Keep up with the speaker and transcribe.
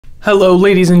Hello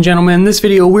ladies and gentlemen, in this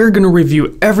video we're going to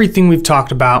review everything we've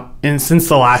talked about since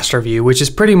the last review, which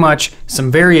is pretty much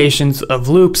some variations of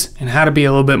loops and how to be a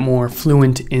little bit more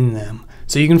fluent in them.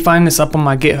 So you can find this up on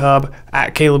my GitHub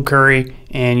at Caleb Curry,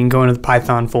 and you can go into the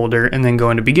Python folder and then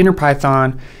go into Beginner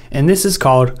Python, and this is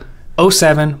called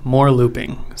 07 More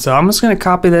Looping. So I'm just going to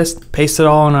copy this, paste it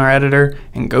all in our editor,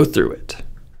 and go through it.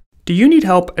 Do you need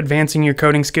help advancing your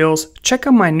coding skills? Check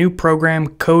out my new program,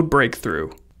 Code Breakthrough.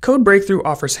 Code Breakthrough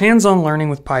offers hands-on learning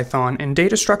with Python in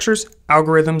data structures,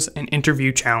 algorithms, and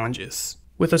interview challenges.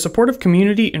 With a supportive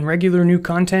community and regular new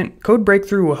content, Code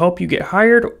Breakthrough will help you get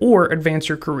hired or advance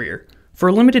your career. For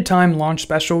a limited time launch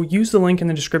special, use the link in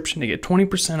the description to get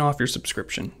 20% off your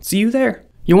subscription. See you there!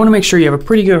 You want to make sure you have a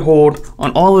pretty good hold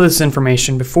on all of this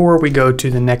information before we go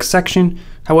to the next section.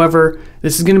 However,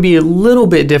 this is going to be a little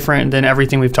bit different than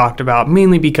everything we've talked about,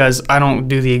 mainly because I don't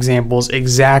do the examples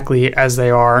exactly as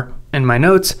they are in my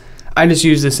notes. I just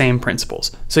use the same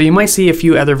principles. So you might see a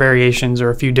few other variations or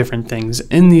a few different things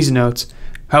in these notes.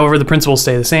 However, the principles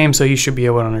stay the same, so you should be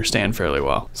able to understand fairly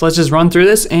well. So let's just run through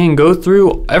this and go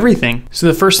through everything. So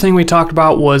the first thing we talked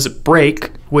about was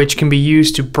break, which can be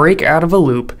used to break out of a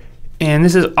loop. And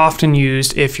this is often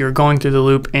used if you're going through the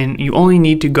loop and you only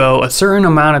need to go a certain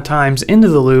amount of times into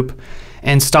the loop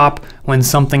and stop when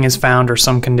something is found or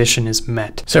some condition is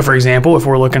met. So for example, if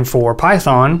we're looking for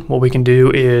Python, what we can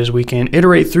do is we can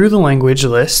iterate through the language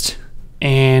list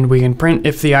and we can print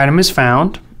if the item is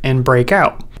found and break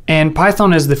out. And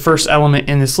Python is the first element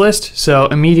in this list, so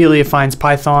immediately it finds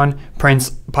Python,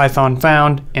 prints Python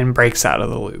found, and breaks out of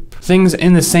the loop. Things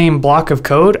in the same block of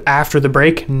code after the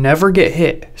break never get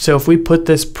hit. So if we put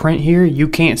this print here, you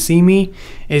can't see me,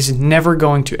 is never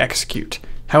going to execute.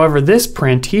 However, this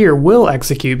print here will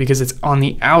execute because it's on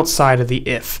the outside of the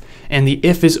if, and the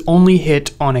if is only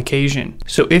hit on occasion.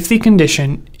 So if the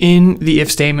condition in the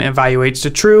if statement evaluates to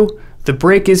true, the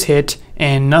break is hit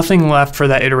and nothing left for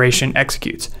that iteration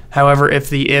executes. However, if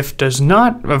the if does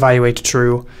not evaluate to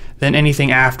true, then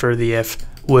anything after the if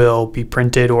will be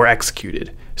printed or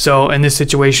executed. So in this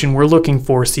situation, we're looking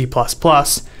for C++,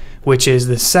 which is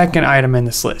the second item in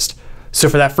this list. So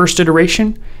for that first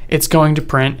iteration, it's going to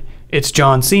print it's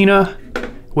John Cena,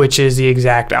 which is the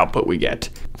exact output we get.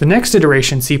 The next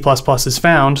iteration, C++ is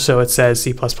found, so it says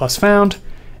C++ found,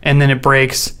 and then it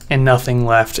breaks and nothing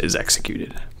left is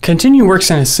executed. Continue works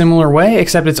in a similar way,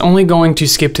 except it's only going to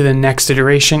skip to the next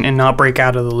iteration and not break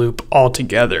out of the loop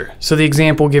altogether. So the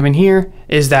example given here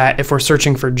is that if we're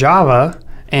searching for Java,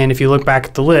 and if you look back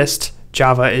at the list,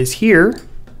 Java is here,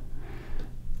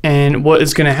 and what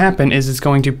is going to happen is it's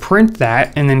going to print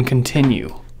that and then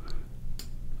continue.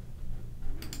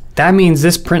 That means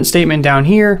this print statement down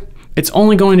here, it's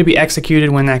only going to be executed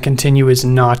when that continue is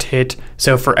not hit.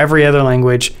 So for every other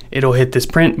language, it'll hit this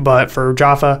print, but for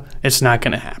Java, it's not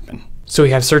going to happen. So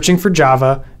we have searching for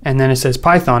Java, and then it says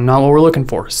Python, not what we're looking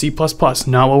for. C++,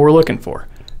 not what we're looking for.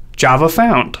 Java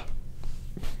found.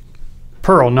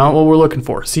 Perl, not what we're looking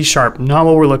for. C#, not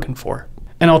what we're looking for.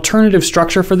 An alternative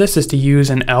structure for this is to use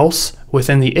an else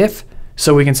within the if.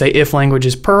 So we can say if language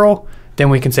is Perl, then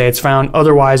we can say it's found.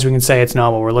 Otherwise, we can say it's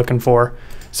not what we're looking for.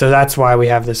 So that's why we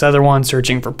have this other one,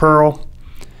 searching for Perl.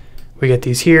 We get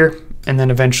these here, and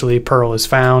then eventually Perl is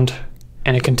found,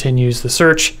 and it continues the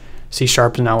search. C# is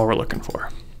not what we're looking for.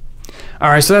 All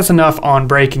right, so that's enough on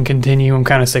break and continue. I'm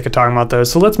kind of sick of talking about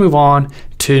those. So let's move on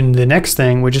to the next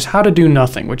thing, which is how to do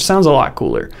nothing, which sounds a lot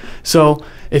cooler. So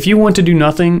if you want to do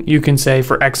nothing, you can say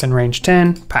for x in range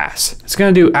 10, pass. It's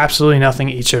going to do absolutely nothing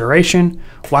each iteration.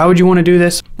 Why would you want to do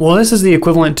this? Well, this is the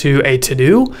equivalent to a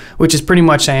to-do, which is pretty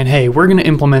much saying, hey, we're going to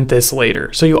implement this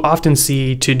later. So you'll often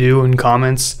see to-do in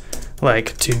comments,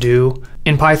 like to-do.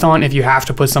 In Python, if you have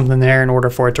to put something there in order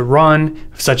for it to run,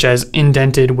 such as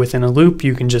indented within a loop,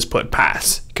 you can just put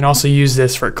pass. You can also use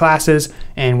this for classes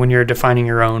and when you're defining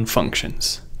your own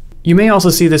functions. You may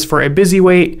also see this for a busy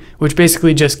wait, which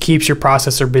basically just keeps your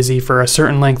processor busy for a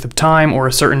certain length of time or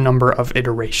a certain number of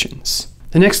iterations.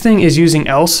 The next thing is using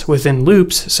else within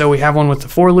loops. So we have one with the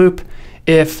for loop.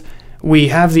 If we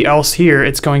have the else here,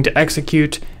 it's going to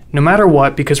execute no matter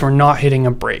what because we're not hitting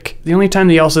a break. The only time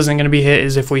the else isn't going to be hit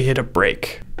is if we hit a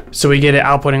break. So we get it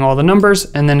outputting all the numbers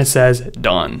and then it says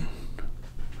done.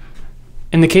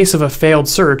 In the case of a failed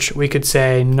search, we could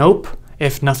say nope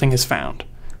if nothing is found.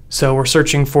 So we're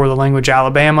searching for the language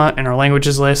Alabama in our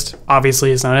languages list.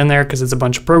 Obviously it's not in there because it's a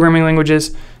bunch of programming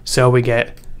languages. So we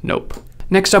get nope.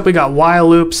 Next up we got while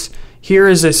loops. Here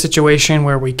is a situation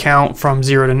where we count from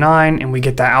 0 to 9 and we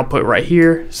get that output right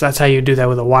here. So that's how you do that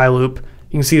with a while loop.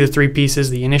 You can see the three pieces,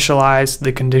 the initialize,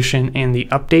 the condition, and the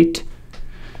update.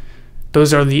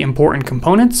 Those are the important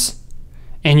components.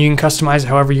 and you can customize it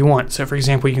however you want. So for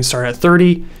example, you can start at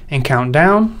 30 and count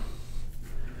down.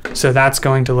 So that's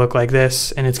going to look like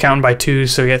this, and it's counting by 2,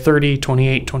 so you get 30,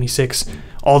 28, 26,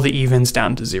 all the evens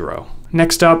down to 0.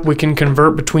 Next up, we can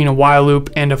convert between a while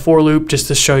loop and a for loop just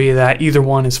to show you that either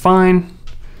one is fine.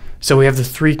 So we have the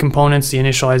 3 components, the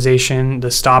initialization,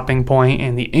 the stopping point,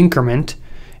 and the increment.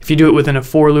 If you do it within a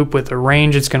for loop with a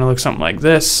range, it's going to look something like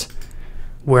this,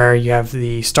 where you have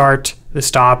the start, the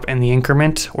stop, and the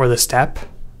increment, or the step.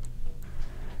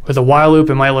 With a while loop,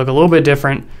 it might look a little bit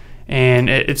different, and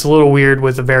it's a little weird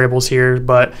with the variables here,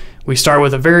 but we start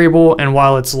with a variable, and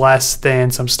while it's less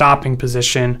than some stopping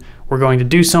position, we're going to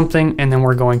do something, and then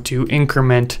we're going to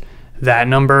increment that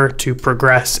number to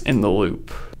progress in the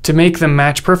loop. To make them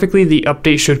match perfectly, the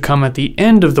update should come at the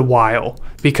end of the while,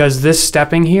 because this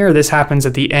stepping here, this happens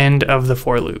at the end of the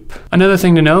for loop. Another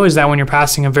thing to know is that when you're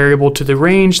passing a variable to the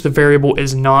range, the variable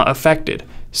is not affected.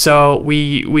 So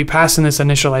we pass in this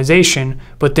initialization,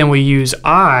 but then we use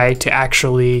I to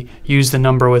actually use the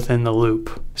number within the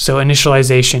loop. So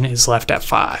initialization is left at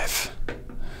 5.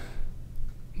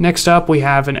 Next up, we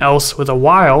have an else with a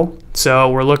while. So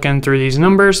we're looking through these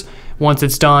numbers. Once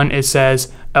it's done, it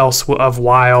says else of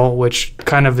while, which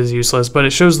kind of is useless, but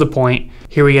it shows the point.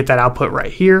 Here we get that output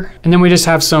right here. And then we just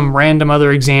have some random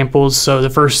other examples. So the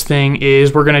first thing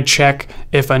is we're going to check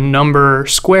if a number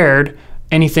squared,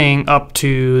 anything up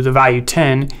to the value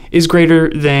 10, is greater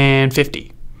than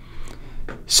 50.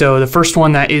 So the first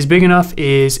one that is big enough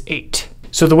is 8.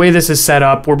 So the way this is set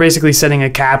up, we're basically setting a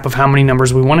cap of how many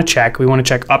numbers we want to check. We want to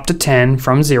check up to 10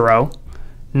 from 0,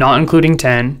 not including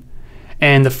 10.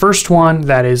 And the first one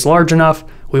that is large enough,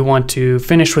 we want to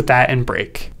finish with that and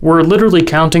break. We're literally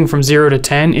counting from 0 to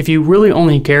 10. If you really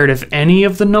only cared if any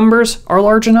of the numbers are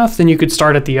large enough, then you could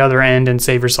start at the other end and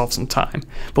save yourself some time.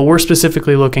 But we're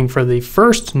specifically looking for the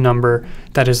first number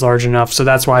that is large enough, so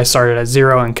that's why I started at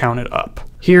 0 and counted up.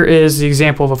 Here is the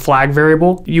example of a flag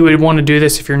variable. You would want to do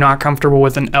this if you're not comfortable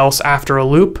with an else after a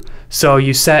loop. So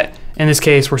you set, in this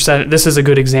case, this is a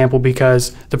good example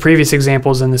because the previous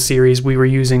examples in the series, we were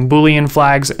using Boolean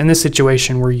flags. In this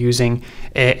situation, we're using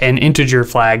an integer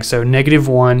flag, so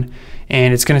 -1,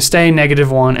 and it's going to stay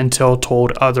 -1 until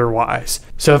told otherwise.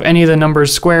 So if any of the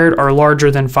numbers squared are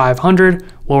larger than 500,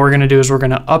 what we're going to do is we're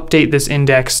going to update this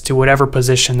index to whatever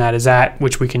position that is at,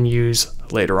 which we can use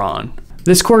later on.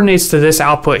 This coordinates to this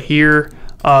output here.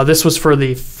 This was for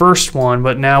the first one,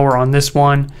 but now we're on this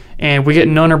one, and we get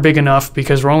none are big enough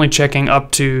because we're only checking up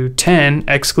to 10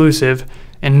 exclusive,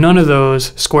 and none of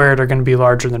those squared are going to be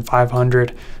larger than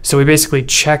 500. So we basically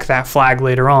check that flag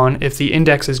later on. If the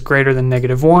index is greater than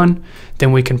 -1,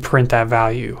 then we can print that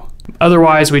value.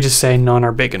 Otherwise, we just say none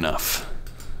are big enough.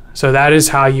 So that is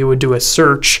how you would do a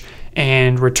search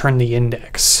and return the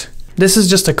index. This is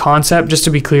just a concept, just to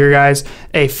be clear guys,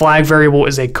 a flag variable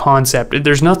is a concept.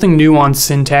 There's nothing new on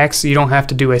syntax. You don't have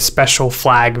to do a special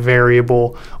flag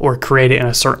variable or create it in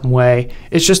a certain way.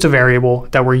 It's just a variable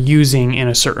that we're using in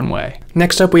a certain way.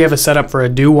 Next up, we have a setup for a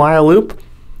do while loop,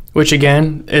 which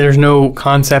again, there's no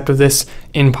concept of this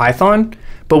in Python,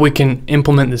 but we can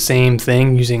implement the same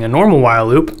thing using a normal while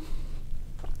loop,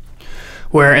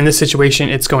 where in this situation,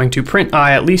 it's going to print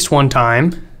I at least one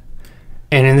time.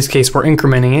 And in this case, we're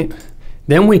incrementing it.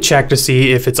 Then we check to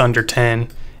see if it's under 10,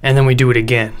 and then we do it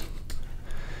again.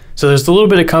 So there's a little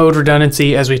bit of code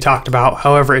redundancy as we talked about.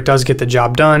 However, it does get the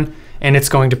job done, and it's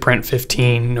going to print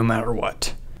 15 no matter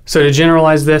what. So to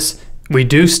generalize this, we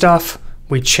do stuff,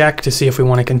 we check to see if we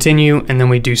want to continue, and then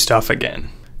we do stuff again.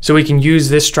 So we can use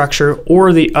this structure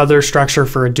or the other structure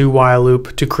for a do while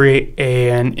loop to create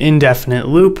an indefinite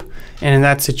loop. And in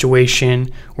that situation,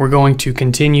 we're going to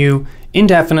continue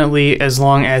indefinitely as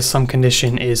long as some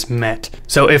condition is met.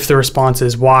 So if the response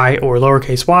is y or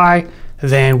lowercase y,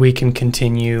 then we can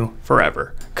continue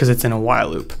forever because it's in a while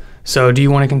loop. So do you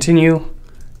want to continue?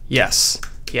 Yes,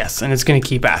 yes, and it's going to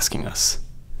keep asking us.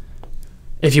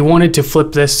 If you wanted to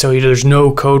flip this so there's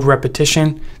no code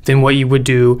repetition, then what you would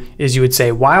do is you would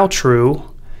say while true,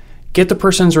 get the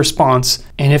person's response,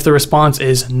 and if the response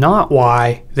is not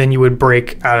y, then you would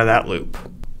break out of that loop.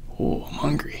 Oh, I'm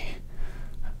hungry.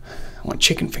 I want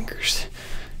chicken fingers.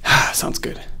 Sounds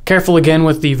good. Careful again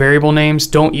with the variable names.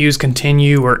 Don't use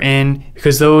continue or in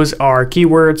because those are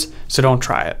keywords, so don't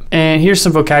try it. And here's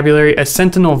some vocabulary. A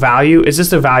sentinel value is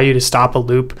just a value to stop a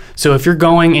loop. So if you're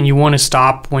going and you want to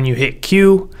stop when you hit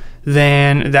Q,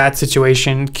 then that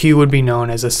situation, Q would be known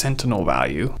as a sentinel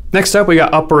value. Next up, we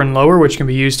got upper and lower, which can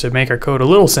be used to make our code a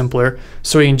little simpler.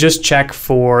 So we can just check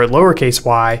for lowercase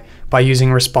y by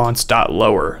using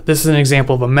response.lower. This is an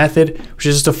example of a method, which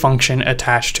is just a function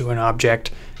attached to an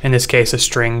object, in this case, a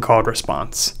string called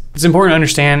response. It's important to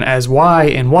understand as Y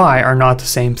and Y are not the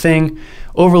same thing.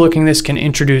 Overlooking this can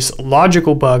introduce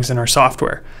logical bugs in our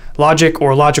software. Logic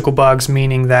or logical bugs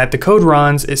meaning that the code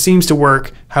runs, it seems to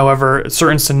work, however,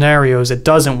 certain scenarios it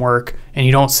doesn't work and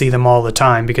you don't see them all the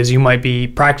time because you might be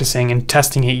practicing and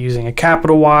testing it using a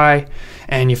capital Y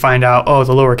and you find out, oh,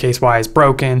 the lowercase y is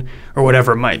broken or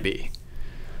whatever it might be.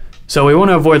 So we want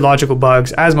to avoid logical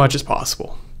bugs as much as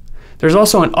possible. There's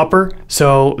also an upper,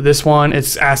 so this one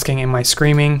it's asking, am I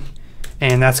screaming?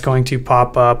 And that's going to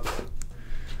pop up.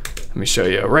 Let me show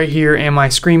you right here, am I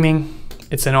screaming?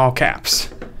 It's in all caps.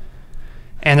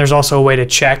 And there's also a way to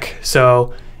check,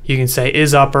 so you can say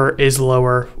is upper, is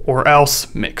lower, or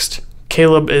else mixed.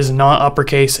 Caleb is not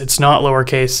uppercase, it's not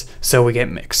lowercase, so we get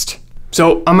mixed.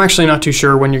 So I'm actually not too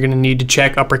sure when you're going to need to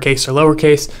check uppercase or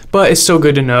lowercase, but it's still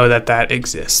good to know that that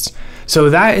exists. So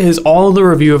that is all the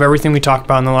review of everything we talked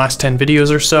about in the last 10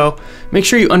 videos or so. Make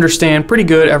sure you understand pretty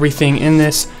good everything in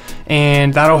this,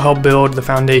 and that'll help build the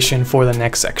foundation for the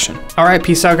next section. All right,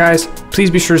 peace out guys.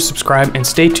 Please be sure to subscribe and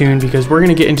stay tuned because we're going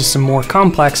to get into some more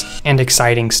complex and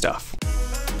exciting stuff.